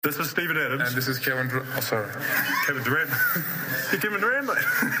This is Steven Adams. And this is Kevin Durant. Kevin Durant. You're Kevin Durant, mate.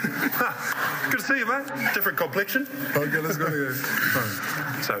 Good to see you, mate. Different complexion. Okay, let's go again.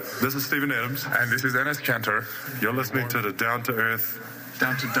 So, this is Steven Adams. And this is Enes Kanter. You're listening to the Down to Earth.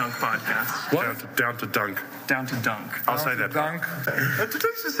 Down to Dunk podcast. What? Down to Dunk. Down to Dunk. I'll say that. Dunk.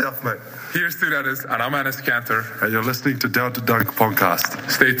 Introduce yourself, mate. Here's Steven Adams, and I'm Enes Kanter. And you're listening to Down to Dunk podcast.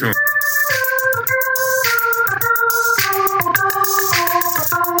 Stay tuned.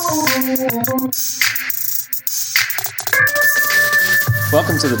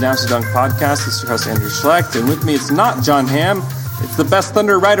 Welcome to the Down to Dunk podcast. This is your host, Andrew Schlecht, and with me it's not John Hamm. It's the best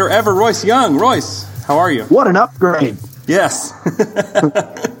Thunder writer ever, Royce Young. Royce, how are you? What an upgrade. Yes.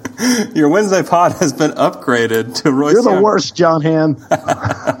 Your Wednesday pod has been upgraded to Royce You're the Young. worst, John Hamm.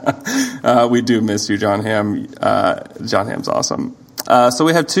 We do miss you, John Hamm. John Hamm's awesome. So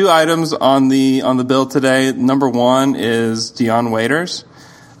we have two items on the bill today. Number one is Dion Waiters.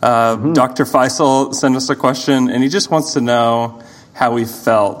 Dr. Faisal sent us a question, and he just wants to know how we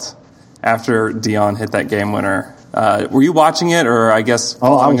felt after Dion hit that game winner. Were you watching it, or I guess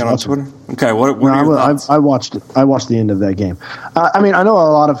following it on Twitter? Okay, what are your thoughts? I watched it. I watched the end of that game. I know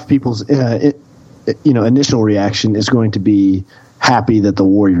a lot of people's initial reaction is going to be happy that the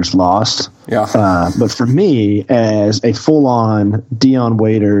Warriors lost. Yeah. But for me, as a full-on Dion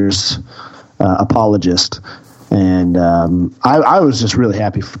Waiters apologist, and I was just really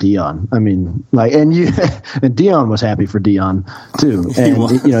happy for Dion. I mean, and Dion was happy for Dion too.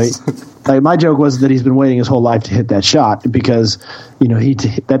 And my joke was that he's been waiting his whole life to hit that shot because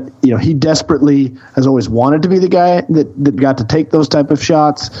he desperately has always wanted to be the guy that got to take those type of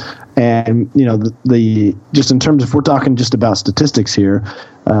shots. And the just in terms of, we're talking just about statistics here,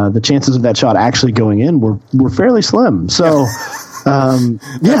 the chances of that shot actually going in were fairly slim. So. So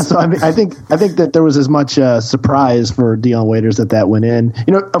I think that there was as much surprise for Dion Waiters that went in.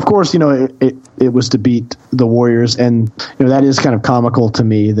 Of course, it was to beat the Warriors, and that is kind of comical to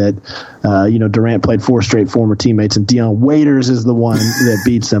me that Durant played 4 straight former teammates, and Dion Waiters is the one that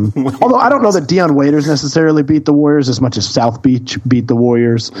beats him. Although I don't know that Dion Waiters necessarily beat the Warriors as much as South Beach beat the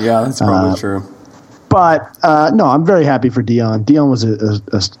Warriors. Yeah, that's probably true. But no, I'm very happy for Dion. Dion was a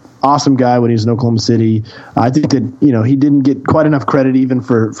awesome guy when he was in Oklahoma City. I think that he didn't get quite enough credit even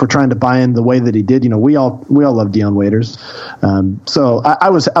for trying to buy in the way that he did. We all love Dion Waiters. So I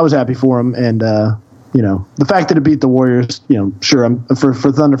was happy for him, and the fact that it beat the Warriors, sure. For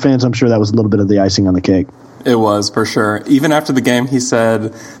Thunder fans, I'm sure that was a little bit of the icing on the cake. It was, for sure. Even after the game, he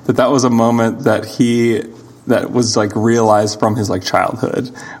said that was a moment that was realized from his childhood,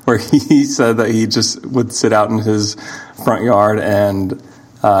 where he said that he just would sit out in his front yard and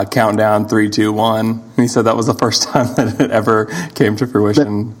count down 3, 2, 1. And he said that was the first time that it ever came to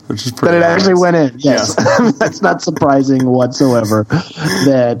fruition, which is pretty. That it actually went in. Yes. That's not surprising whatsoever.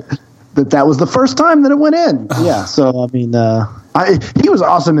 That was the first time that it went in. Yeah. So I mean, he was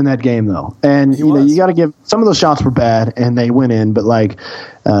awesome in that game though, and you got to give, some of those shots were bad and they went in, but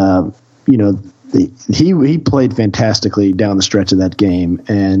he played fantastically down the stretch of that game,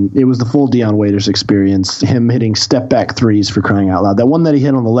 and it was the full Dion Waiters experience. Him hitting step back threes, for crying out loud. That one that he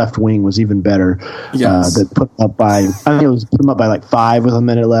hit on the left wing was even better. Yes. That put him up by, I think it was put him up by 5 with a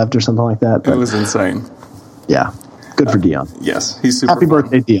minute left or something like that. But, it was insane. Yeah, good for Dion. Yes, he's super. Happy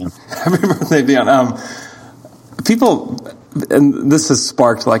birthday, Dion. Happy birthday, Dion. People, and this has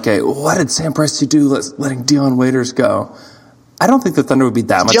sparked what did Sam Presti do letting Dion Waiters go? I don't think the Thunder would be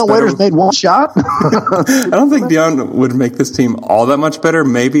that much better. Dion Waiters made one shot? I don't think Dion would make this team all that much better.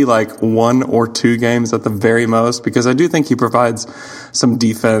 Maybe 1 or 2 games at the very most, because I do think he provides some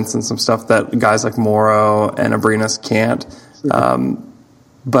defense and some stuff that guys like Morrow and Abrinas can't.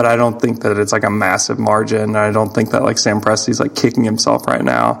 But I don't think that it's a massive margin. I don't think that Sam Presti's kicking himself right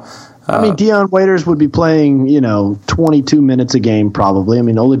now. I mean, Dion Waiters would be playing, 22 minutes a game probably. I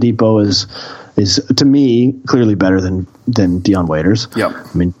mean, Oladipo is to me clearly better than Dion Waiters. Yep.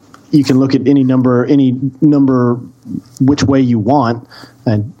 I mean, you can look at any number which way you want,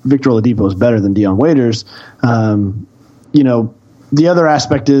 and Victor Oladipo is better than Dion Waiters. The other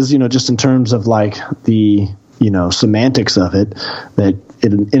aspect is, just in terms of the semantics of it, that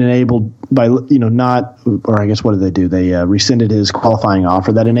it enabled by not, or I guess what did they do? They rescinded his qualifying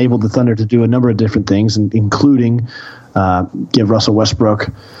offer that enabled the Thunder to do a number of different things, including give Russell Westbrook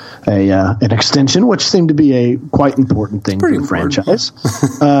an extension, which seemed to be a quite important thing for the franchise.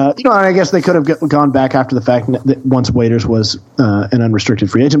 And I guess they could have gone back after the fact that once Waiters was an unrestricted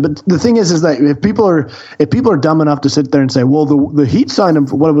free agent. But the thing is that if people are dumb enough to sit there and say, well, the Heat signed him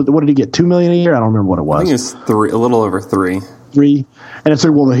for what did he get, $2 million a year? I don't remember what it was. I think it's a little over 3. 3. And it's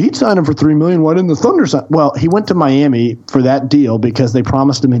like, well, the Heat signed him for $3 million. Why didn't the Thunder sign? Well, he went to Miami for that deal because they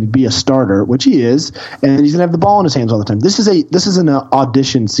promised him he'd be a starter, which he is, and he's gonna have the ball in his hands all the time. This is an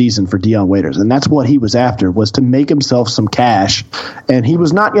audition season for Dion Waiters, and that's what he was after, was to make himself some cash, and he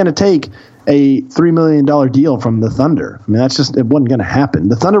was not going to take a $3 million deal from the Thunder. I mean, that's just, it wasn't going to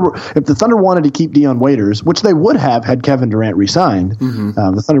happen. If the Thunder wanted to keep Dion Waiters, which they would have had Kevin Durant re-signed,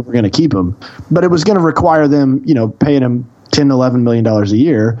 the Thunder were going to keep him, but it was going to require them, paying him $10, $11 million a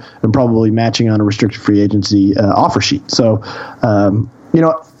year and probably matching on a restricted free agency offer sheet. So,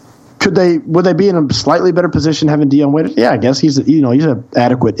 would they be in a slightly better position having Dion Waiters? Yeah, I guess he's an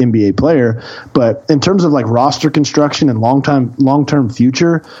adequate NBA player, but in terms of like roster construction and long-term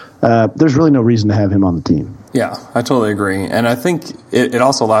future, there's really no reason to have him on the team. Yeah, I totally agree. And I think it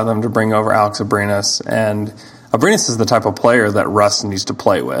also allowed them to bring over Alex Abrinas, and Abrinas is the type of player that Russ needs to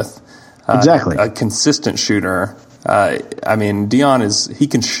play with. Exactly. A consistent shooter. Dion he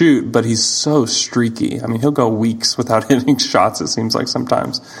can shoot, but he's so streaky. I mean, he'll go weeks without hitting shots, it seems like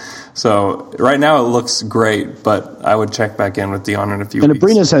sometimes. So right now it looks great, but I would check back in with Dion in a few weeks. And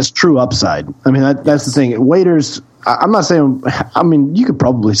Abrinas has true upside. I mean, that's the thing. Waiters, I'm not saying, you could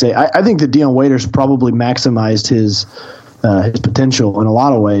probably say, I think that Dion Waiters probably maximized his potential in a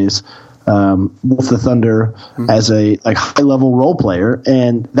lot of ways with the Thunder as a high-level role player,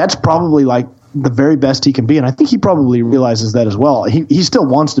 and that's probably like the very best he can be, and I think he probably realizes that as well. He still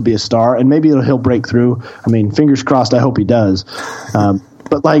wants to be a star, and maybe he'll break through. I mean, fingers crossed. I hope he does.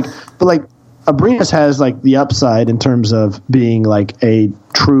 But Abrinas has like the upside in terms of being like a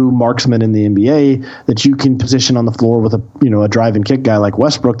true marksman in the NBA that you can position on the floor with a drive and kick guy like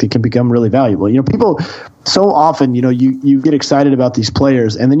Westbrook that can become really valuable. People so often, you get excited about these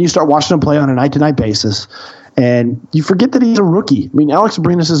players and then you start watching them play on a night-to-night basis. And you forget that he's a rookie. I mean, Alex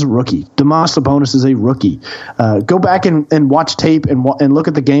Abrinas is a rookie. Domas Sabonis is a rookie. Go back and watch tape and look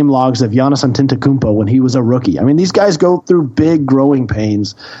at the game logs of Giannis Antetokounmpo when he was a rookie. I mean, these guys go through big growing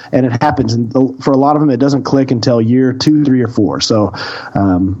pains, and it happens. And for a lot of them, it doesn't click until year 2, 3, or 4. So,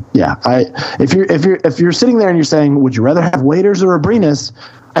 if you're sitting there and you're saying, would you rather have Waiters or Abrinas?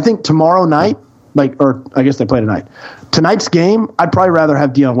 I think tomorrow night, or I guess they play tonight. Tonight's game, I'd probably rather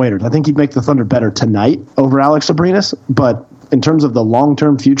have Dion Waiters. I think he'd make the Thunder better tonight over Alex Abrinas, but in terms of the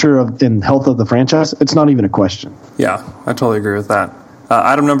long-term future and health of the franchise, it's not even a question. Yeah, I totally agree with that.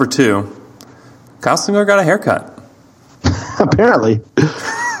 Item number 2, Kyle Singler got a haircut. Apparently.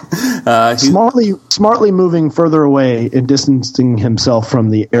 Smartly moving further away and distancing himself from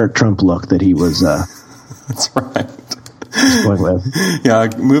the Eric Trump look that he was That's right. Yeah,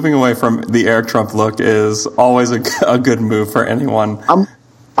 moving away from the Eric Trump look is always a good move for anyone. I'm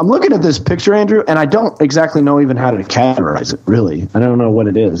looking at this picture, Andrew, and I don't exactly know even how to categorize it. Really, I don't know what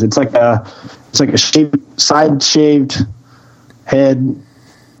it is. It's like a side shaved head.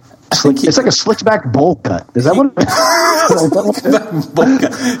 It's like a slicked back bowl cut. Is that what it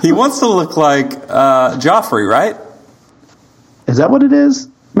is? He wants to look like Joffrey, right? Is that what it is?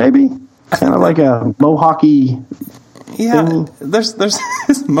 Maybe kind of like a mohawky. Yeah, thingy. there's this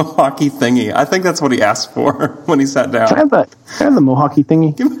mohawky thingy. I think that's what he asked for when he sat down. Can I have the mohawky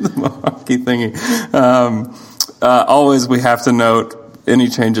thingy? Give me the mohawky thingy. Always we have to note any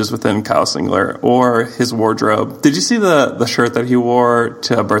changes within Kyle Singler or his wardrobe. Did you see the shirt that he wore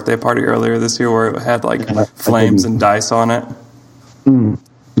to a birthday party earlier this year where it had flames and dice on it?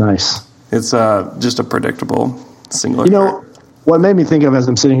 Nice. It's just a predictable Singler shirt. What made me think of as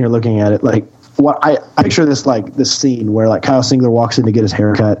I'm sitting here looking at it, what I picture this scene where Kyle Singler walks in to get his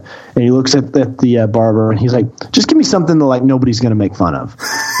haircut and he looks at the barber and he's like, just give me something that nobody's going to make fun of.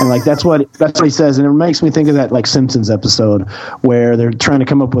 And that's what he says. And it makes me think of that Simpsons episode where they're trying to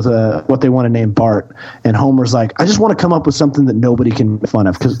come up with what they want to name Bart. And Homer's like, I just want to come up with something that nobody can make fun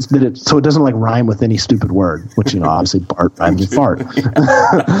of so it doesn't rhyme with any stupid word, which, obviously Bart rhymes with fart.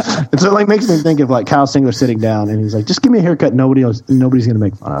 And so it makes me think of Kyle Singler sitting down and he's like, just give me a haircut nobody's going to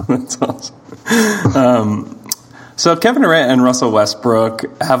make fun of. That's awesome. So Kevin Durant and Russell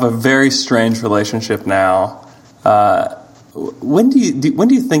Westbrook have a very strange relationship now. When do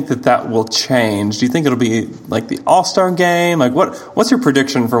you think that will change? Do you think it'll be the All-Star game? What's your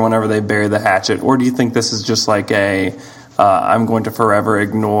prediction for whenever they bury the hatchet? Or do you think this is just I'm going to forever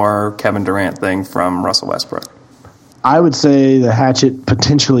ignore Kevin Durant thing from Russell Westbrook? I would say the hatchet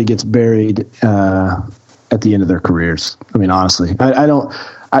potentially gets buried at the end of their careers. I mean, honestly,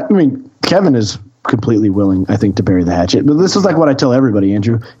 I mean, Kevin is completely willing, I think, to bury the hatchet. But this is what I tell everybody,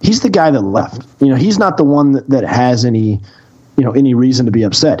 Andrew. He's the guy that left. He's not the one that has any reason to be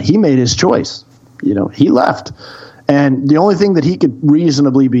upset. He made his choice. He left. And the only thing that he could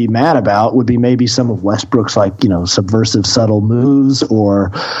reasonably be mad about would be maybe some of Westbrook's subversive, subtle moves,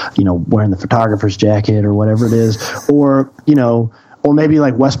 or wearing the photographer's jacket or whatever it is, or maybe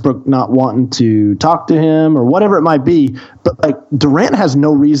Westbrook not wanting to talk to him or whatever it might be. But Durant has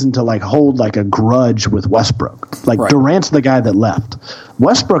no reason to hold a grudge with Westbrook. Right. Durant's the guy that left.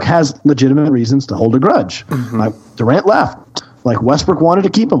 Westbrook has legitimate reasons to hold a grudge. Mm-hmm. Durant left. Westbrook wanted to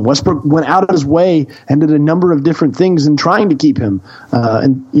keep him. Westbrook went out of his way and did a number of different things in trying to keep him.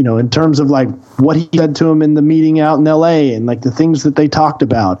 In terms of what he said to him in the meeting out in L.A. and the things that they talked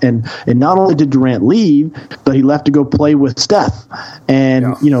about. And not only did Durant leave, but he left to go play with Steph.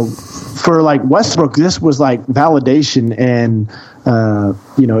 And for Westbrook, this was validation, and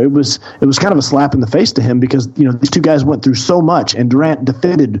it was kind of a slap in the face to him, because these two guys went through so much, and Durant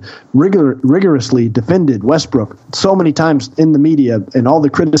rigorously defended Westbrook so many times in the media and all the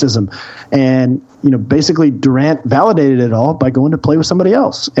criticism, and basically Durant validated it all by going to play with somebody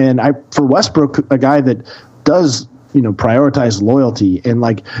else. And for Westbrook, a guy that does prioritize loyalty, and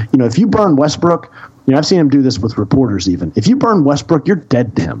if you burn Westbrook, I've seen him do this with reporters. Even if you burn Westbrook, you're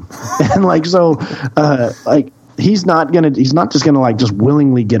dead to him. And he's not just gonna just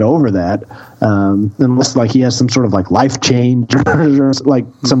willingly get over that, unless he has some sort of life change or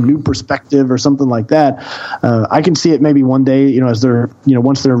some new perspective or something like that. I can see it maybe one day, as they're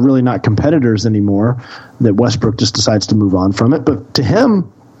once they're really not competitors anymore, that Westbrook just decides to move on from it. But to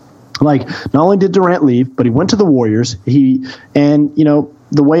him, not only did Durant leave, but he went to the Warriors.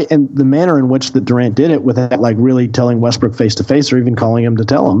 The way and the manner in which that Durant did it, without really telling Westbrook face to face or even calling him to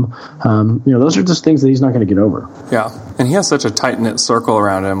tell him, those are just things that he's not going to get over. Yeah, and he has such a tight knit circle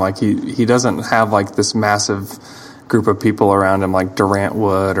around him. He doesn't have this massive group of people around him like Durant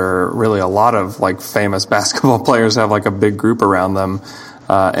would, or really a lot of famous basketball players have a big group around them.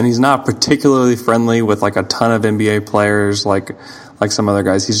 And he's not particularly friendly with a ton of NBA players like some other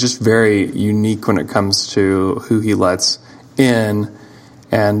guys. He's just very unique when it comes to who he lets in.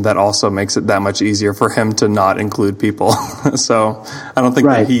 And that also makes it that much easier for him to not include people. So I don't think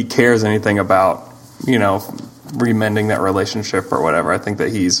that he cares anything about, remending that relationship or whatever. I think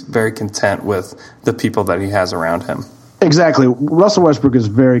that he's very content with the people that he has around him. Exactly. Russell Westbrook is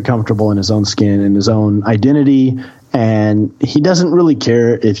very comfortable in his own skin and his own identity, and he doesn't really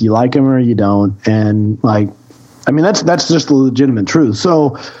care if you like him or you don't. And that's just the legitimate truth.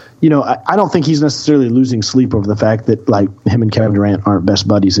 So, I don't think he's necessarily losing sleep over the fact that him and Kevin Durant aren't best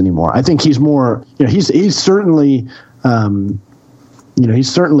buddies anymore. I think he's more, he's certainly,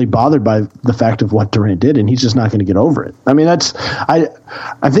 he's certainly bothered by the fact of what Durant did, and he's just not going to get over it.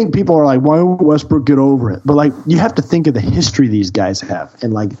 I think people are why won't Westbrook get over it? But you have to think of the history these guys have,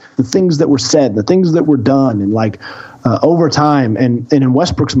 and the things that were said, the things that were done, and over time, and in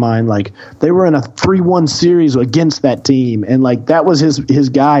Westbrook's mind, they were in a 3-1 series against that team, and that was his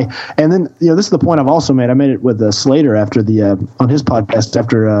guy. And then this is the point I've also made. I made it with Slater after on his podcast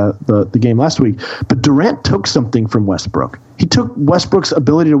after the game last week. But Durant took something from Westbrook. He took Westbrook's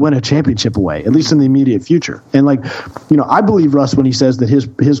ability to win a championship away, at least in the immediate future. And I believe Russ when he says that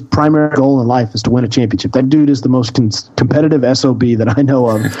his primary goal in life is to win a championship. That dude is the most competitive SOB that I know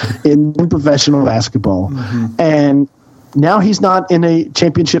of in professional basketball. Mm-hmm. And now he's not in a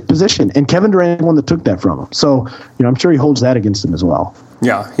championship position, and Kevin Durant is the one that took that from him. So, I'm sure he holds that against him as well.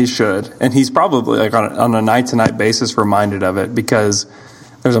 Yeah, he should. And he's probably on a night-to-night basis reminded of it, because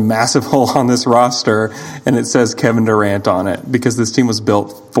there's a massive hole on this roster, and it says Kevin Durant on it, because this team was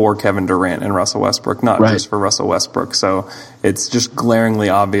built for Kevin Durant and Russell Westbrook, not just for Russell Westbrook. So it's just glaringly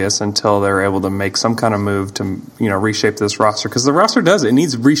obvious until they're able to make some kind of move to, reshape this roster, because the roster it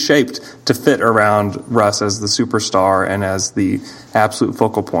needs reshaped to fit around Russ as the superstar and as the absolute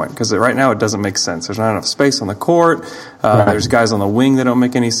focal point, because right now it doesn't make sense. There's not enough space on the court. There's guys on the wing that don't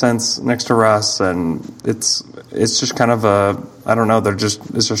make any sense next to Russ, and it's just kind of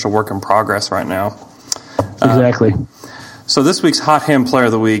it's just a work in progress right now. Exactly. So this week's Hot Hand Player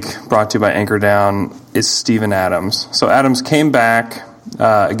of the Week, brought to you by Anchor Down, is Steven Adams. So Adams came back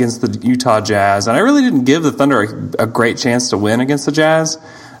against the Utah Jazz, and I really didn't give the Thunder a great chance to win against the Jazz.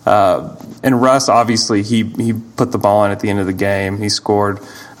 And Russ, obviously, he put the ball in at the end of the game. He scored,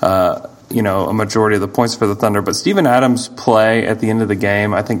 a majority of the points for the Thunder. But Steven Adams' play at the end of the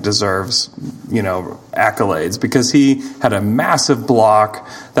game, I think, deserves, accolades, because he had a massive block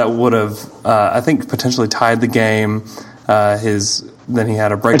that would have, I think, potentially tied the game. Then he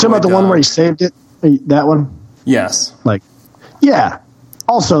had a breakaway. Are you talking about the one where he saved it? That one? Yes. Yeah.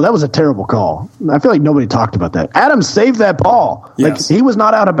 Also, that was a terrible call. I feel like nobody talked about that. Adams saved that ball. Yes. He was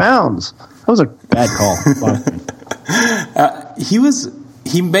not out of bounds. That was a bad call.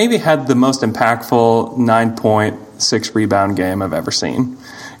 He maybe had the most impactful 9-point 6-rebound game I've ever seen.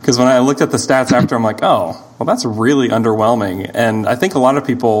 Because when I looked at the stats after, I'm like, oh, well, that's really underwhelming. And I think a lot of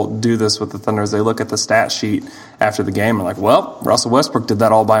people do this with the Thunder. They look at the stat sheet after the game and are like, well, Russell Westbrook did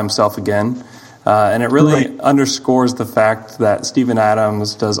that all by himself again. And it really underscores the fact that Steven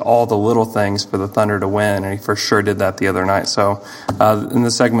Adams does all the little things for the Thunder to win, and he for sure did that the other night. So in the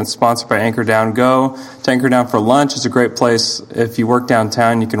segment sponsored by Anchor Down, go to Anchor Down for lunch. It's a great place. If you work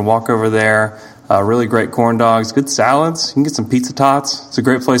downtown, you can walk over there. Really great corn dogs, good salads. You can get some pizza tots. It's a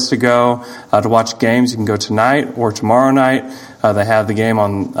great place to go to watch games. You can go tonight or tomorrow night. They have the game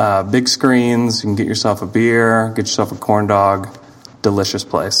on big screens. You can get yourself a beer, get yourself a corn dog. Delicious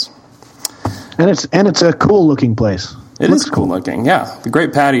place. And it's a cool looking place. It is cool looking, yeah. The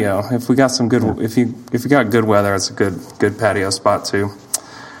great patio. If we got some good, if you got good weather, it's a good patio spot too.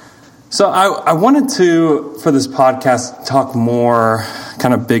 So I wanted to, for this podcast, talk more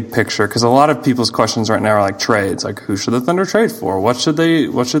kind of big picture, because a lot of people's questions right now are like trades, like who should the Thunder trade for? What should they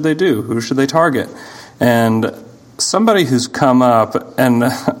do? Who should they target? And somebody who's come up, and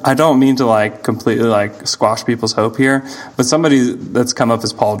I don't mean to like completely like squash people's hope here, but somebody that's come up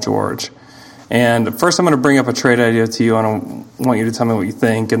is Paul George. And first I'm going to bring up a trade idea to you, and I want you to tell me what you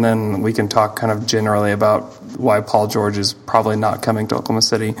think, and then we can talk kind of generally about why Paul George is probably not coming to Oklahoma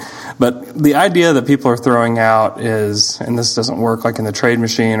City. But the idea that people are throwing out is, and this doesn't work like in the trade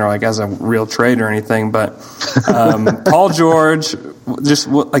machine or like as a real trade or anything, but Paul George, just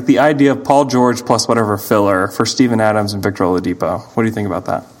like the idea of Paul George plus whatever filler for Steven Adams and Victor Oladipo. What do you think about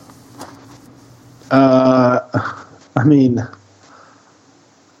that? I mean,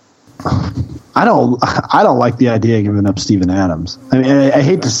 I don't like the idea of giving up Steven Adams. I mean, I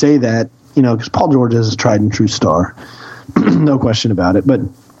hate to say that, because Paul George is a tried and true star, no question about it. But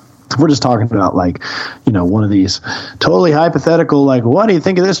if we're just talking about like, one of these totally hypothetical, like, what do you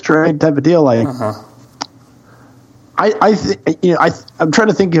think of this trade type of deal? Like, I'm trying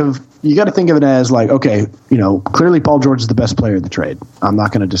to think of. You got to think of it as like, okay, clearly Paul George is the best player of the trade. I'm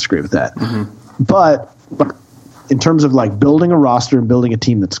not going to disagree with that, but in terms of like building a roster and building a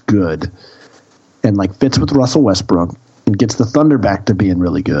team that's good and like fits with Russell Westbrook and gets the Thunder back to being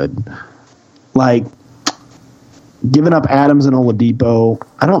really good, like giving up Adams and Oladipo,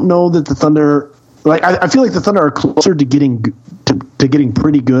 I don't know that the Thunder, like I feel like the Thunder are closer to getting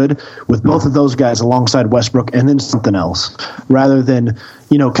pretty good with both of those guys alongside Westbrook and then something else, rather than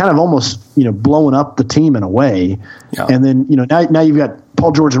kind of almost blowing up the team in a way. Yeah. And then now you've got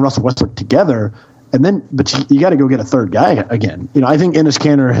Paul George and Russell Westbrook together. And then, but you got to go get a third guy again. I think Enes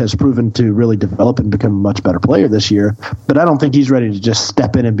Kanter has proven to really develop and become a much better player this year, but I don't think he's ready to just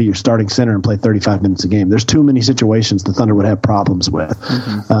step in and be your starting center and play 35 minutes a game. There's too many situations the Thunder would have problems with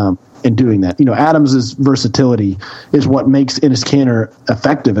in doing that. Adams' versatility is what makes Enes Kanter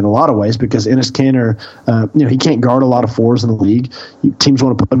effective in a lot of ways, because Enes Kanter, he can't guard a lot of fours in the league. Teams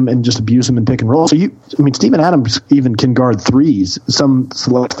want to put him and just abuse him in pick and roll. So Steven Adams even can guard threes, some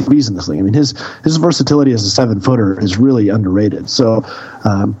select threes in this league. I mean, his versatility as a 7-footer is really underrated. So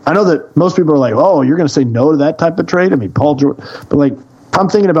I know that most people are like, oh, you're going to say no to that type of trade? I mean, Paul George, but like, I'm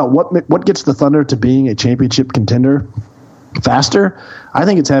thinking about what gets the Thunder to being a championship contender faster. I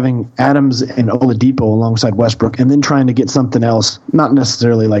think it's having Adams and Oladipo alongside Westbrook and then trying to get something else, not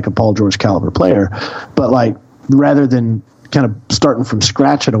necessarily like a Paul George caliber player, but like rather than kind of starting from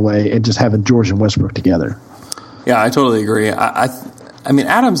scratch in a way and just having George and Westbrook together. Yeah, I totally agree. I mean,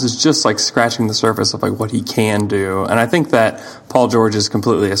 Adams is just like scratching the surface of like what he can do, and I think that Paul George is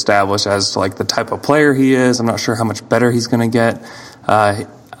completely established as to like the type of player he is. I'm not sure how much better he's going to get. I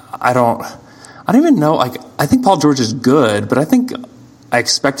don't even know. Like, I think Paul George is good, but I think I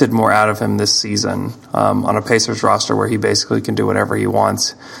expected more out of him this season on a Pacers roster where he basically can do whatever he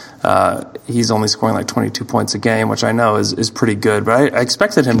wants. He's only scoring like 22 points a game, which I know is pretty good, but I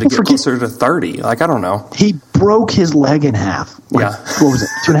expected him to get closer to 30. Like, I don't know. He broke his leg in half. Like, what was it,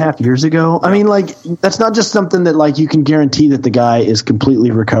 2.5 years ago? I mean, like, that's not just something that like you can guarantee that the guy is completely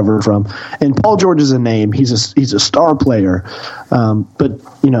recovered from. And Paul George is a name. He's a star player. But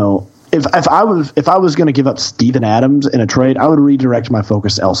if I was going to give up Steven Adams in a trade, I would redirect my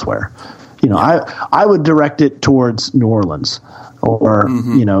focus elsewhere. I would direct it towards New Orleans or,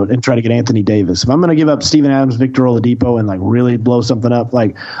 and try to get Anthony Davis. If I'm going to give up Steven Adams, Victor Oladipo, and like really blow something up,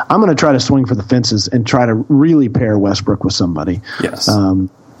 like I'm going to try to swing for the fences and try to really pair Westbrook with somebody. Yes.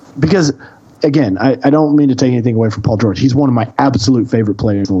 Because again, I don't mean to take anything away from Paul George. He's one of my absolute favorite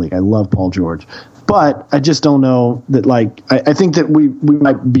players in the league. I love Paul George. But I just don't know that, like, I think that we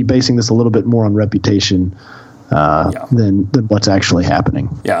might be basing this a little bit more on reputation than what's actually happening.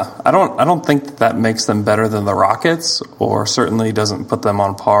 Yeah, I don't think that makes them better than the Rockets, or certainly doesn't put them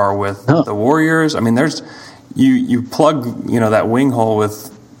on par with the Warriors. I mean, there's you plug that wing hole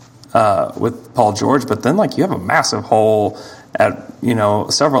with Paul George, but then you have a massive hole at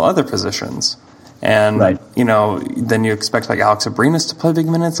several other positions, and right. Then you expect Alex Abrinas to play big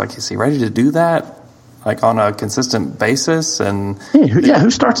minutes. Is he ready to do that on a consistent basis? And who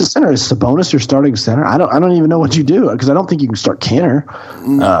starts at center? Is Sabonis your starting center? I don't even know what you do, because I don't think you can start Kanter.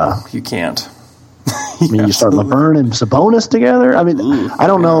 No, you can't. You start Laverne and Sabonis together. I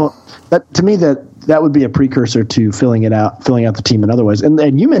don't know. That to me that would be a precursor to filling out the team in other ways.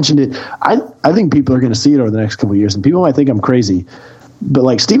 And you mentioned it. I think people are going to see it over the next couple of years, and people might think I'm crazy,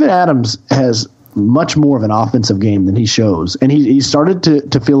 but Steven Adams has much more of an offensive game than he shows, and he started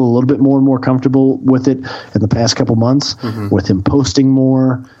to feel a little bit more and more comfortable with it in the past couple months, with him posting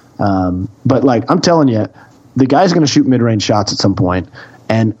more. But I'm telling you, the guy's going to shoot mid-range shots at some point,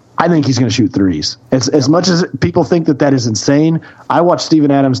 and I think he's going to shoot threes. As much as people think that is insane, I watch Steven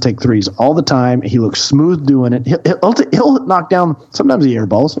Adams take threes all the time. He looks smooth doing it. He'll knock down, sometimes he air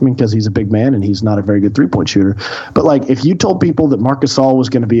balls, because he's a big man and he's not a very good three-point shooter. But if you told people that Marc Gasol was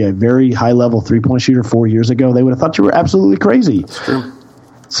going to be a very high-level three-point shooter 4 years ago, they would have thought you were absolutely crazy. That's true.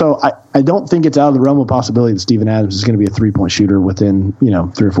 So I don't think it's out of the realm of possibility that Steven Adams is going to be a three-point shooter within 3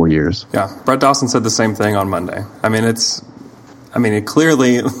 or 4 years. Yeah, Brett Dawson said the same thing on Monday.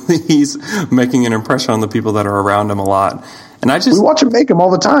 Clearly he's making an impression on the people that are around him a lot, and we watch him make them all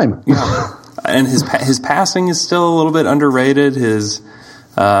the time. Yeah, and his passing is still a little bit underrated. He's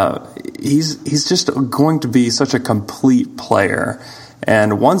just going to be such a complete player,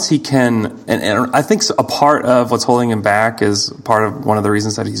 and once he can, and I think a part of what's holding him back is part of one of the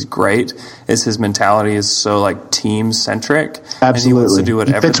reasons that he's great is his mentality is so team centric. Absolutely, and he wants to do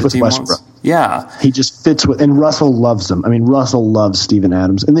whatever the team wants. Yeah. He just fits with, and Russell loves him. Russell loves Steven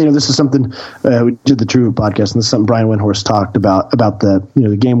Adams. And, this is something, we did the True podcast, and this is something Brian Windhorst talked about the,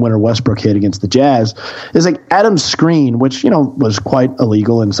 the game winner Westbrook hit against the Jazz, is Adams' screen, which, was quite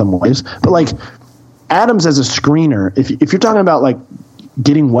illegal in some ways, but Adams as a screener, if you're talking about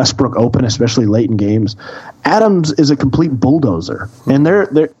getting Westbrook open, especially late in games, Adams is a complete bulldozer. And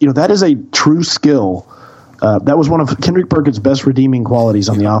that is a true skill. That was one of Kendrick Perkins' best redeeming qualities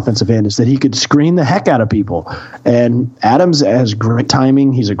on the offensive end, is that he could screen the heck out of people. And Adams has great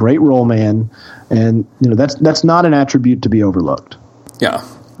timing. He's a great roll man, and that's not an attribute to be overlooked. Yeah,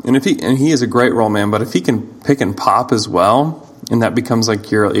 and he is a great roll man, but if he can pick and pop as well, and that becomes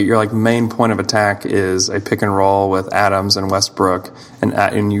your main point of attack is a pick and roll with Adams and Westbrook,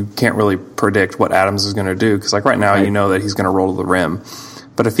 and you can't really predict what Adams is going to do because right now you know that he's going to roll to the rim,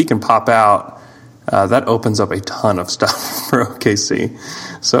 but if he can pop out. That opens up a ton of stuff for OKC.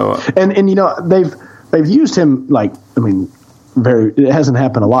 So and they've used him it hasn't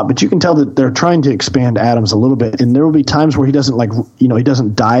happened a lot, but you can tell that they're trying to expand Adams a little bit, and there will be times where he doesn't he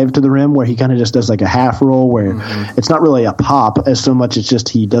doesn't dive to the rim, where he kind of just does a half roll where it's not really a pop as so much, it's just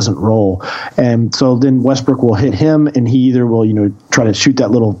he doesn't roll. And so then Westbrook will hit him, and he either will try to shoot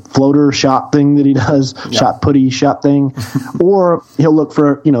that little floater shot thing that he does, shot thing, or he'll look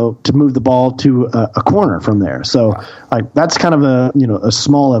for to move the ball to a corner from there. So that's kind of a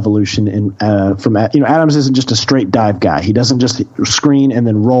small evolution from Adams isn't just a straight dive guy. He doesn't just screen and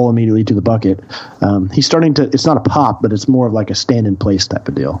then roll immediately to the bucket. He's starting to, it's not a pop, but it's more of a stand in place type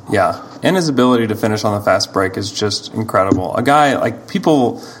of deal. Yeah. And his ability to finish on the fast break is just incredible. A guy,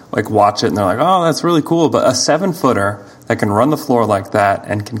 people watch it and they're like, oh, that's really cool. But a 7-footer that can run the floor like that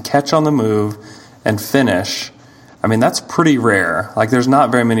and can catch on the move and finish, that's pretty rare. There's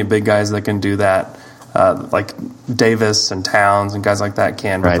not very many big guys that can do that. Davis and Towns and guys like that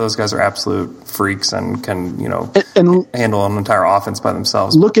can, but those guys are absolute freaks and can, and handle an entire offense by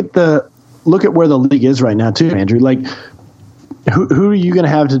themselves. Look at where the league is right now too, Andrew. Who are you going to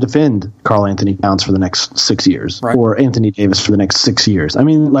have to defend Karl Anthony Towns for the next 6 years, or Anthony Davis for the next 6 years?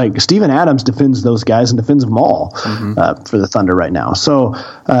 Steven Adams defends those guys and defends them all for the Thunder right now. So,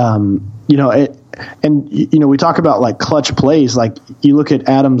 we talk about clutch plays. You look at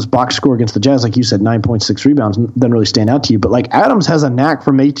Adams' box score against the Jazz, like you said, 9.6 rebounds doesn't really stand out to you. But Adams has a knack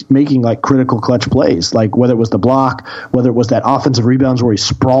for making critical clutch plays. Whether it was the block, whether it was that offensive rebounds where he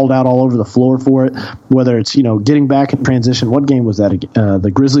sprawled out all over the floor for it, whether it's getting back in transition. What game was that?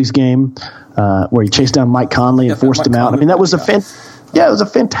 The Grizzlies game where he chased down Mike Conley and forced him out. That was it was a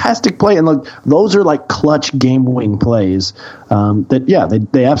fantastic play, and those are clutch game-winning plays.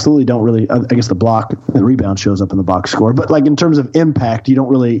 They absolutely don't really. I guess the block, the rebound shows up in the box score, but in terms of impact, you don't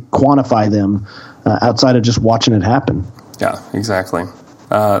really quantify them outside of just watching it happen. Yeah, exactly.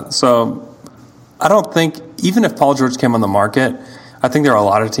 So I don't think even if Paul George came on the market, I think there are a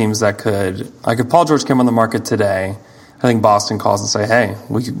lot of teams that could. If Paul George came on the market today, I think Boston calls and say, hey,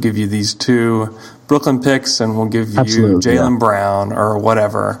 we could give you these 2 Brooklyn picks and we'll give you Absolutely, Jaylen Brown or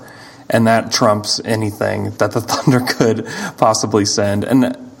whatever. And that trumps anything that the Thunder could possibly send.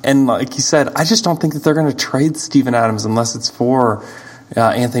 And like you said, I just don't think that they're going to trade Steven Adams unless it's for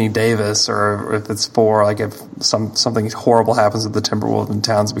Anthony Davis, or if it's for like if something horrible happens with the Timberwolves and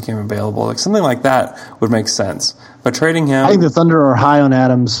Towns became available, like something like that would make sense. But trading him, I think the Thunder are high on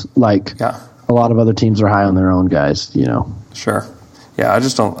Adams, like a lot of other teams are high on their own guys. Sure, yeah.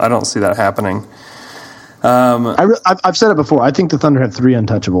 I don't see that happening. I've said it before. I think the Thunder have 3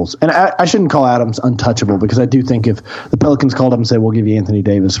 untouchables, and I shouldn't call Adams untouchable because I do think if the Pelicans called up and said we'll give you Anthony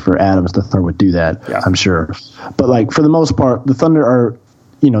Davis for Adams, the Thunder would do that. Yeah. I'm sure. But like for the most part, the Thunder are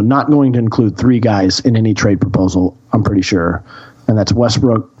not going to include 3 guys in any trade proposal. I'm pretty sure, and that's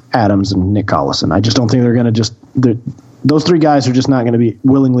Westbrook, Adams, and Nick Collison. I just don't think they're going to those 3 guys are just not going to be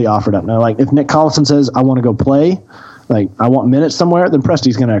willingly offered up. Now, like if Nick Collison says I want to go play, like I want minutes somewhere, then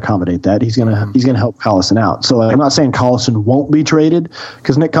Presti's going to accommodate that. He's going to help Collison out. So I'm not saying Collison won't be traded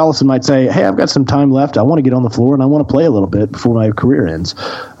because Nick Collison might say, "Hey, I've got some time left. I want to get on the floor and I want to play a little bit before my career ends."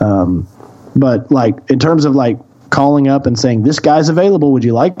 But like in terms of like calling up and saying this guy's available, would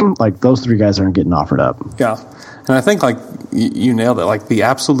you like him? Like those 3 guys aren't getting offered up. Yeah, and I think like you nailed it. Like the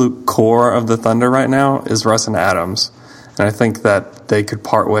absolute core of the Thunder right now is Russ and Adams. And I think that they could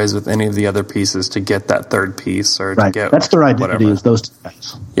part ways with any of the other pieces to get that third piece or to get that's their identity is those 2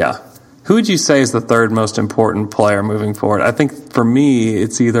 guys. Yeah. Who would you say is the third most important player moving forward? I think for me,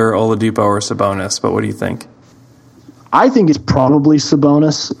 it's either Oladipo or Sabonis. But what do you think? I think it's probably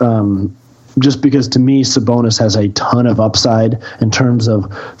Sabonis, just because to me Sabonis has a ton of upside in terms of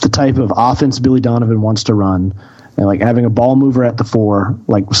the type of offense Billy Donovan wants to run. And like having a ball mover at the 4,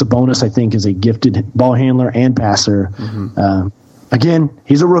 like Sabonis, I think is a gifted ball handler and passer. Mm-hmm. Again,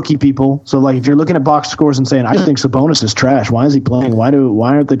 he's a rookie, people. So like if you're looking at box scores and saying, I think Sabonis is trash. Why is he playing? Why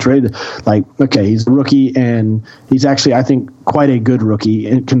aren't they traded? Like, okay, he's a rookie and he's actually, I think, quite a good rookie,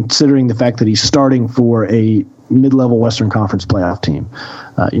 and considering the fact that he's starting for a mid-level Western Conference playoff team.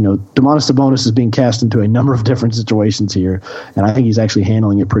 Domantas Sabonis is being cast into a number of different situations here, and I think he's actually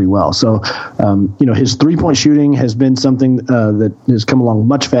handling it pretty well. So, his three-point shooting has been something that has come along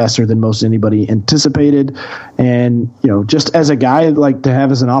much faster than most anybody anticipated. And, just as a guy like to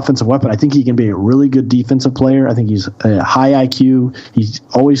have as an offensive weapon, I think he can be a really good defensive player. I think he's a high IQ. He's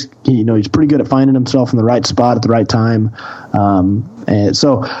always, he's pretty good at finding himself in the right spot at the right time. And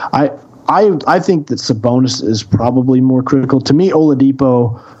so I think that Sabonis is probably more critical. To me,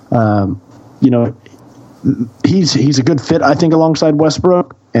 Oladipo, he's a good fit, I think, alongside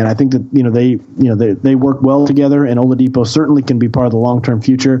Westbrook. And I think that, they work well together, and Oladipo certainly can be part of the long-term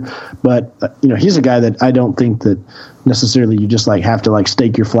future. But, he's a guy that I don't think that necessarily you just have to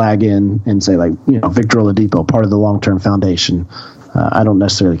stake your flag in and say Victor Oladipo, part of the long-term foundation. I don't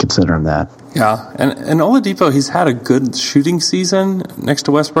necessarily consider him that. Yeah, and Oladipo, he's had a good shooting season next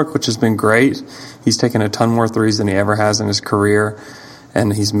to Westbrook, which has been great. He's taken a ton more threes than he ever has in his career,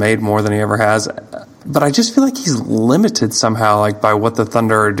 and he's made more than he ever has. But I just feel like he's limited somehow, by what the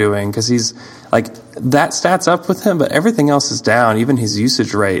Thunder are doing, because he's that stats up with him, but everything else is down. Even his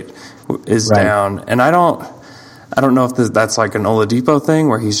usage rate is down, and I don't know if that's an Oladipo thing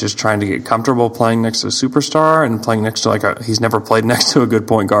where he's just trying to get comfortable playing next to a superstar and playing next to he's never played next to a good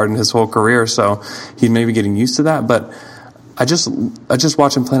point guard in his whole career, so he's maybe getting used to that. But I just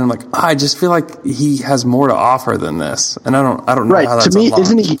watch him play and I'm I just feel like he has more to offer than this, and I don't know how that's to me unlocked.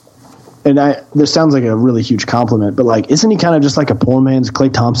 Isn't he? And this sounds like a really huge compliment, but isn't he kind of just like a poor man's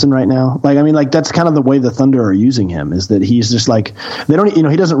Klay Thompson right now? That's kind of the way the Thunder are using him, is that he's just they don't,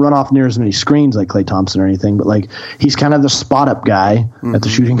 he doesn't run off near as many screens like Klay Thompson or anything, but he's kind of the spot up guy at the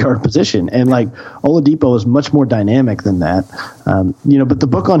shooting guard position. And Oladipo is much more dynamic than that. But the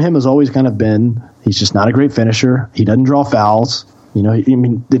book on him has always kind of been, he's just not a great finisher. He doesn't draw fouls.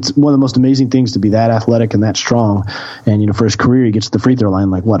 It's one of the most amazing things to be that athletic and that strong. And, for his career, he gets to the free throw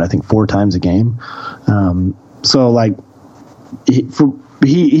line, I think 4 times a game.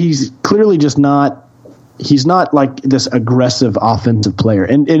 He's clearly just not, he's not this aggressive offensive player.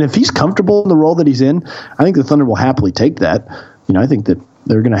 And if he's comfortable in the role that he's in, I think the Thunder will happily take that. I think that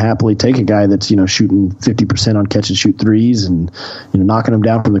they're going to happily take a guy that's, shooting 50% on catch and shoot threes and, knocking them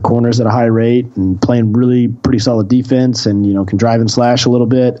down from the corners at a high rate and playing really pretty solid defense and, can drive and slash a little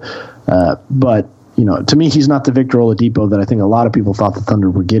bit. But, to me, he's not the Victor Oladipo that I think a lot of people thought the Thunder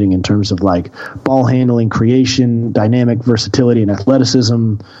were getting in terms of ball handling, creation, dynamic versatility, and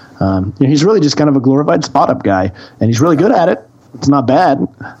athleticism. He's really just kind of a glorified spot up guy, and he's really good at it. It's not bad,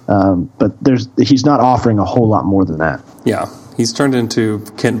 but he's not offering a whole lot more than that. Yeah. He's turned into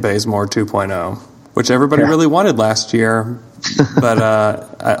Kent Bazemore 2.0, which everybody really wanted last year. But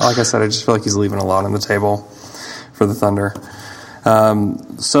like I said, I just feel like he's leaving a lot on the table for the Thunder.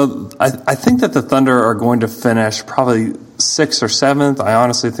 So I think that the Thunder are going to finish probably 6th or 7th. I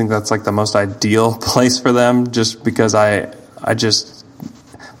honestly think that's like the most ideal place for them, just because I just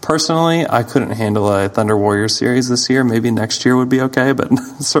personally I couldn't handle a Thunder Warriors series this year. Maybe next year would be okay, but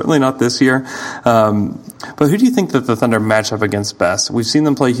certainly not this year. But who do you think that the Thunder match up against best? We've seen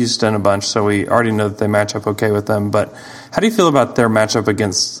them play Houston a bunch, so we already know that they match up okay with them. But how do you feel about their matchup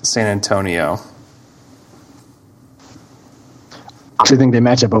against San Antonio? I actually think they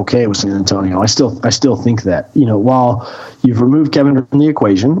match up okay with San Antonio. I still think that, while you've removed Kevin from the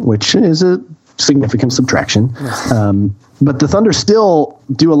equation, which is a significant subtraction, but the Thunder still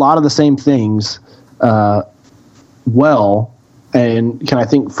do a lot of the same things well, and can, I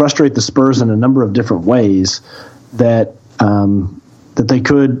think, frustrate the Spurs in a number of different ways that they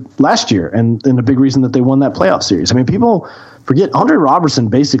could last year, and a big reason that they won that playoff series. I mean, people forget Andre Robertson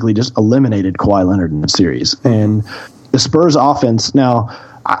basically just eliminated Kawhi Leonard in the series, and the Spurs offense. Now,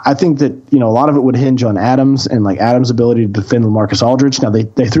 I think that, a lot of it would hinge on Adams and like Adams' ability to defend LaMarcus Aldridge. Now, they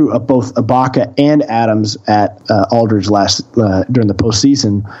threw up both Ibaka and Adams at Aldridge during the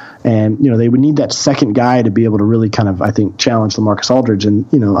postseason, and they would need that second guy to be able to really kind of, I think, challenge LaMarcus Aldridge. And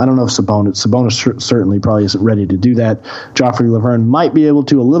I don't know if Sabonis certainly probably isn't ready to do that. Joffrey Laverne might be able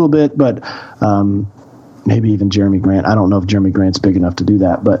to a little bit, but maybe even Jeremy Grant. I don't know if Jeremy Grant's big enough to do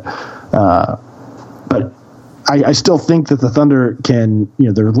that, but I still think that the Thunder can,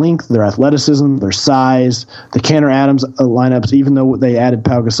 their length, their athleticism, their size, the Cantor Adams lineups, even though they added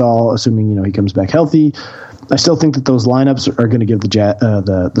Pau Gasol, assuming, he comes back healthy, I still think that those lineups are going to give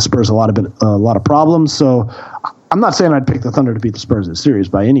the Spurs a lot of problems. So I'm not saying I'd pick the Thunder to beat the Spurs in the series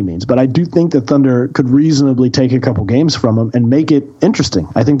by any means, but I do think the Thunder could reasonably take a couple games from them and make it interesting.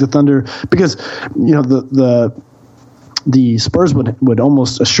 I think the Thunder, because, the Spurs would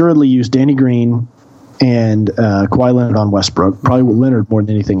almost assuredly use Danny Green and Kawhi Leonard on Westbrook, probably with Leonard more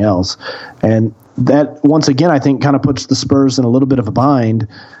than anything else. And that, once again, I think kind of puts the Spurs in a little bit of a bind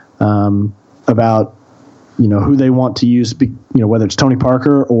about, who they want to use, whether it's Tony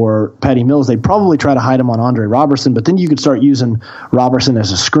Parker or Patty Mills. They probably try to hide him on Andre Robertson, but then you could start using Robertson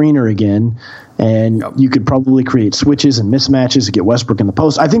as a screener again, and you could probably create switches and mismatches to get Westbrook in the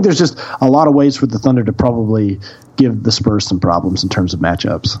post. I think there's just a lot of ways for the Thunder to probably give the Spurs some problems in terms of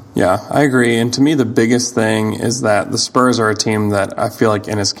matchups. Yeah, I agree. And to me, the biggest thing is that the Spurs are a team that I feel like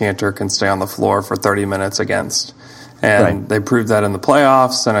Enes Kanter can stay on the floor for 30 minutes against. And they proved that in the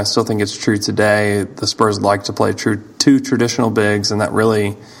playoffs, and I still think it's true today. The Spurs like to play two traditional bigs, and that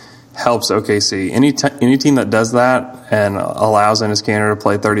really helps OKC. Any team that does that and allows Enes Kanter to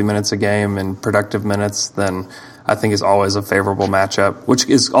play 30 minutes a game in productive minutes, then I think is always a favorable matchup, which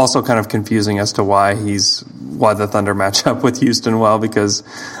is also kind of confusing as to why the Thunder match up with Houston well, because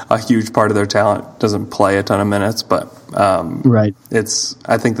a huge part of their talent doesn't play a ton of minutes. But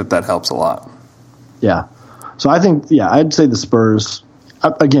I think that helps a lot. Yeah. So I think, I'd say the Spurs,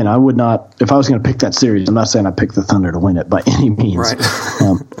 again, I would not, if I was going to pick that series, I'm not saying I picked the Thunder to win it by any means. Right.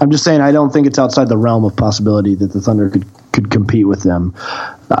 I'm just saying I don't think it's outside the realm of possibility that the Thunder could compete with them.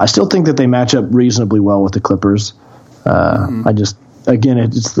 I still think that they match up reasonably well with the Clippers. I just, again,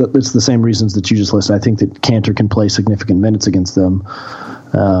 it's the same reasons that you just listed. I think that Kanter can play significant minutes against them,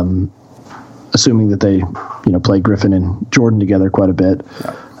 assuming that they, play Griffin and Jordan together quite a bit.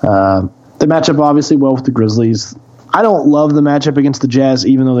 Yeah. They match up obviously well with the Grizzlies. I don't love the matchup against the Jazz,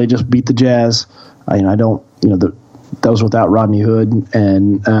 even though they just beat the Jazz. I don't, that was without Rodney Hood,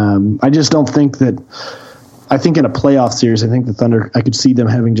 and I just don't think that. I think in a playoff series, I think the Thunder, I could see them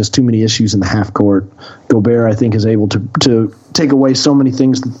having just too many issues in the half court. Gobert, I think, is able to take away so many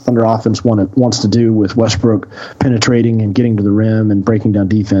things that the Thunder offense wants to do with Westbrook penetrating and getting to the rim and breaking down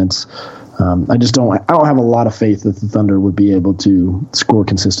defense. I don't have a lot of faith that the Thunder would be able to score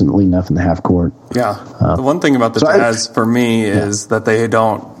consistently enough in the half court. Yeah. The one thing about the Jazz for me is that they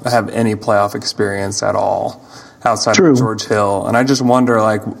don't have any playoff experience at all outside of George Hill. And I just wonder,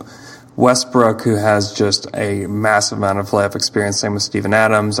 like, Westbrook, who has just a massive amount of playoff experience, same with Steven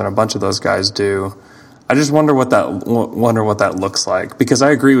Adams, and a bunch of those guys do. I just wonder what that looks like, because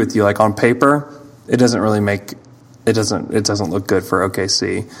I agree with you. Like, on paper, it doesn't look good for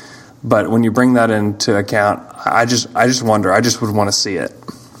OKC. But when you bring that into account, I just wonder. I just would want to see it.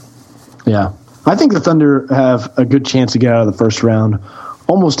 Yeah, I think the Thunder have a good chance to get out of the first round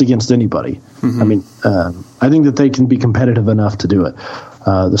almost against anybody. Mm-hmm. I mean, I think that they can be competitive enough to do it.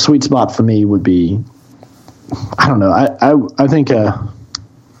 The sweet spot for me would be, I don't know. I think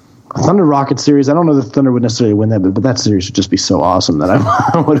Thunder Rockets series. I don't know that Thunder would necessarily win that, but that series would just be so awesome that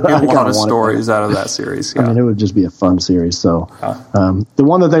I would. A lot of stories out of that series. Yeah. I mean, it would just be a fun series. So the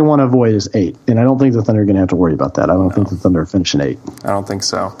one that they want to avoid is 8, and I don't think the Thunder are going to have to worry about that. I don't think the Thunder are finishing 8. I don't think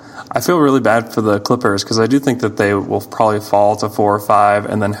so. I feel really bad for the Clippers because I do think that they will probably fall to 4 or 5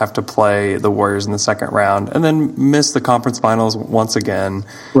 and then have to play the Warriors in the second round and then miss the conference finals once again.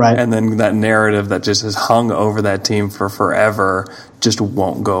 Right. And then that narrative that just has hung over that team for forever just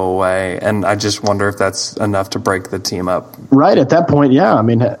won't go away. And I just wonder if that's enough to break the team up. Right. At that point, yeah. I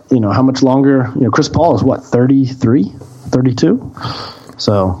mean, how much longer? Chris Paul is what, 33, 32?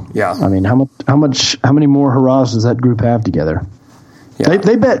 So, yeah. I mean, how many more hurrahs does that group have together? Yeah.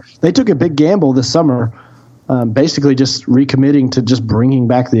 They took a big gamble this summer, basically just recommitting to just bringing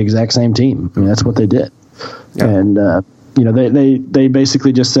back the exact same team. I mean, that's what they did. Yeah. And they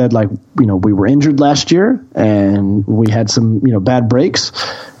basically just said, like, we were injured last year and we had some bad breaks,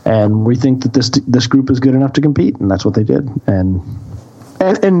 and we think that this group is good enough to compete, and that's what they did. And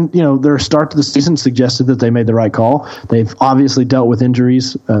their start to the season suggested that they made the right call. They've obviously dealt with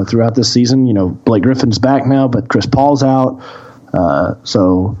injuries throughout this season. Blake Griffin's back now, but Chris Paul's out.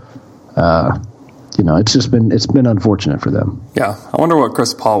 It's been unfortunate for them. Yeah, I wonder what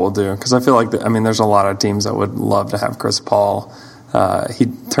Chris Paul will do, because I feel like there's a lot of teams that would love to have Chris Paul. He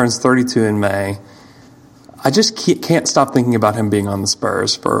turns 32 in May. I just can't stop thinking about him being on the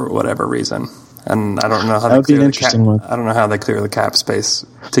Spurs for whatever reason, and I don't know how they clear I don't know how they clear the cap space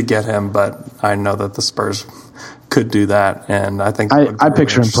to get him, but I know that the Spurs could do that, and I think I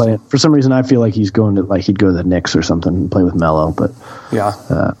picture him playing. For some reason, I feel like he'd go to the Knicks or something and play with Melo. But yeah,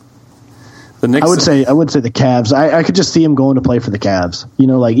 the Knicks. I would say the Cavs. I could just see him going to play for the Cavs.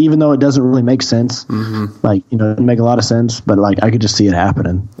 Even though it doesn't really make sense, it doesn't make a lot of sense, but I could just see it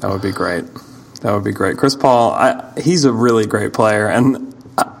happening. That would be great. Chris Paul, he's a really great player, and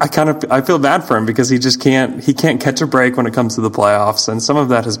I feel bad for him because he can't catch a break when it comes to the playoffs, and some of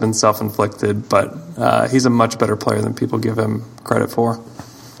that has been self-inflicted, but he's a much better player than people give him credit for.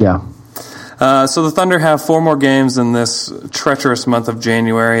 Yeah. So the Thunder have 4 more games in this treacherous month of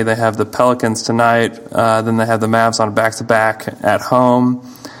January. They have the Pelicans tonight, then they have the Mavs on back-to-back at home,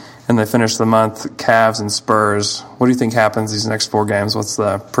 and they finish the month Cavs and Spurs. What do you think happens these next 4 games? What's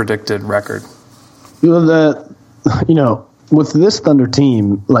the predicted record? With this Thunder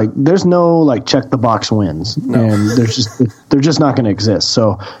team, there's no check the box wins, and they're just not going to exist.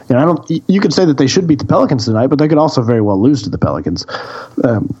 So, you could say that they should beat the Pelicans tonight, but they could also very well lose to the Pelicans.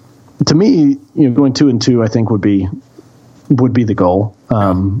 To me, going 2-2, I think would be the goal.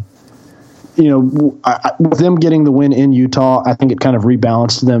 With them getting the win in Utah, I think it kind of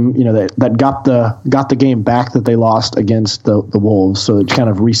rebalanced them. That got the game back that they lost against the Wolves, so it kind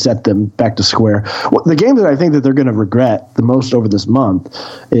of reset them back to square. The game that I think that they're going to regret the most over this month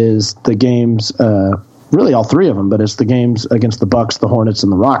is the games, really all 3 of them, but it's the games against the Bucks, the Hornets,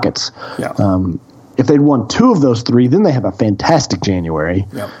 and the Rockets. Yeah. If they'd won 2 of those 3, then they have a fantastic January.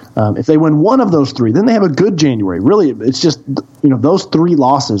 Yep. If they win 1 of those 3, then they have a good January. Really, it's just those 3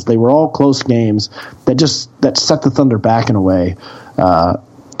 losses. They were all close games that set the Thunder back in a way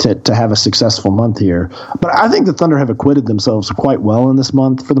to have a successful month here. But I think the Thunder have acquitted themselves quite well in this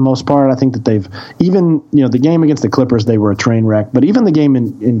month for the most part. I think that they've even the game against the Clippers, they were a train wreck. But even the game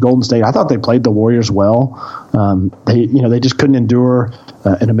in Golden State, I thought they played the Warriors well. They just couldn't endure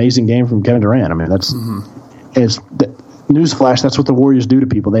an amazing game from Kevin Durant. I mean, that's newsflash. That's what the Warriors do to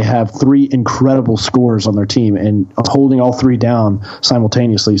people. They have 3 incredible scorers on their team, and holding all 3 down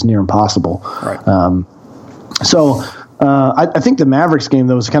simultaneously is near impossible. Right. I think the Mavericks game,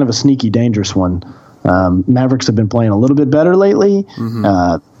 though, was kind of a sneaky, dangerous one. Mavericks have been playing a little bit better lately.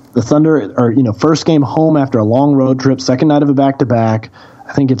 Mm-hmm. The Thunder are, first game home after a long road trip, second night of a back-to-back.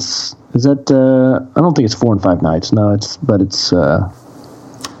 I think I don't think it's 4 and 5 nights. No, it's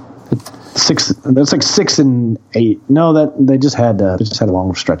 6. That's like 6 and 8. No, that they just had a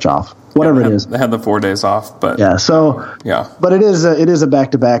long stretch off. Whatever it is, they had the 4 days off, but yeah. So yeah, but it is a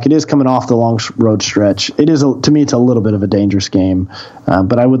back to back. It is coming off the long road stretch. It is to me, it's a little bit of a dangerous game,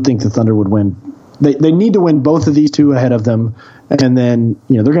 but I would think the Thunder would win. They need to win both of these 2 ahead of them, and then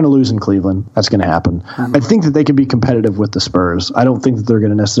they're going to lose in Cleveland. That's going to happen. Mm-hmm. I think that they can be competitive with the Spurs. I don't think that they're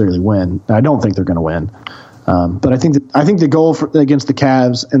going to necessarily win. I don't think they're going to win. But I think the goal against the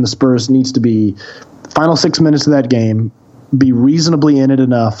Cavs and the Spurs needs to be final 6 minutes of that game, be reasonably in it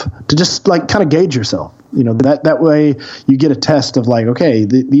enough to just kind of gauge yourself. That way you get a test of okay,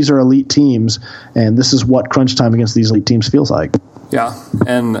 these are elite teams, and this is what crunch time against these elite teams feels like. Yeah,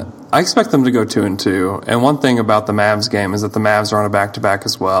 and I expect them to go 2-2. And one thing about the Mavs game is that the Mavs are on a back-to-back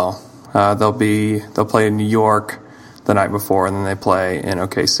as well. They'll play in New York. the night before, and then they play in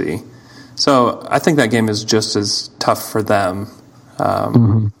OKC. So I think that game is just as tough for them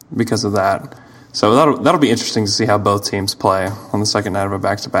because of that. So that'll be interesting to see how both teams play on the second night of a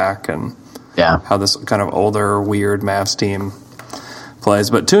back-to-back, and how this kind of older, weird Mavs team plays.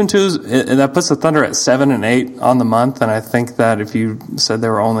 But 2-2, that puts the Thunder at 7-8 on the month, and I think that if you said they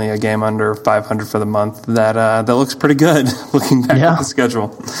were only a game under 500 for the month, that looks pretty good looking back at the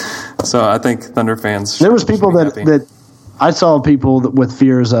schedule. So I think Thunder fans. There was people that I saw people with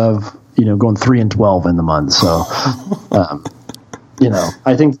fears of going 3-12 in the month. So.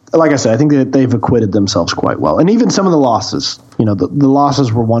 I think, like I said, I think that they've acquitted themselves quite well. And even some of the losses, the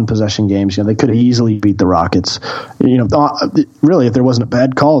losses were one-possession games. They could have easily beat the Rockets. Really, if there wasn't a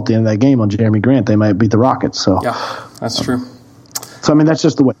bad call at the end of that game on Jeremy Grant, they might beat the Rockets. So yeah, that's true. So, that's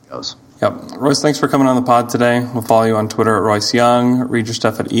just the way it goes. Yep. Royce, thanks for coming on the pod today. We'll follow you on Twitter at Royce Young. Read your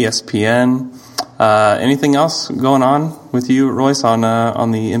stuff at ESPN. Anything else going on with you, Royce, on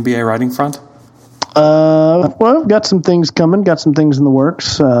the NBA writing front? Well, got some things coming, got some things in the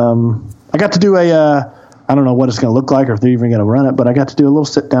works. I got to do I don't know what it's going to look like or if they're even going to run it, but I got to do a little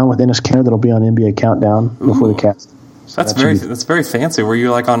sit down with Enes Kanter that'll be on NBA Countdown before the cast. So that's very fancy. Were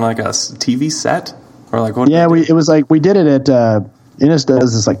you like on like a TV set or like what? Yeah, it was like we did it at Enes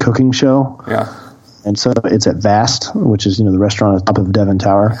does this like cooking show. Yeah, and so it's at Vast, which is the restaurant at the top of Devon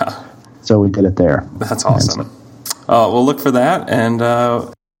Tower. Yeah. So we did it there. That's awesome. We'll look for that and.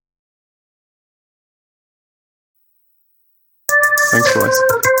 Thanks,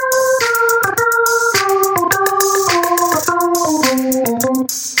 Royce.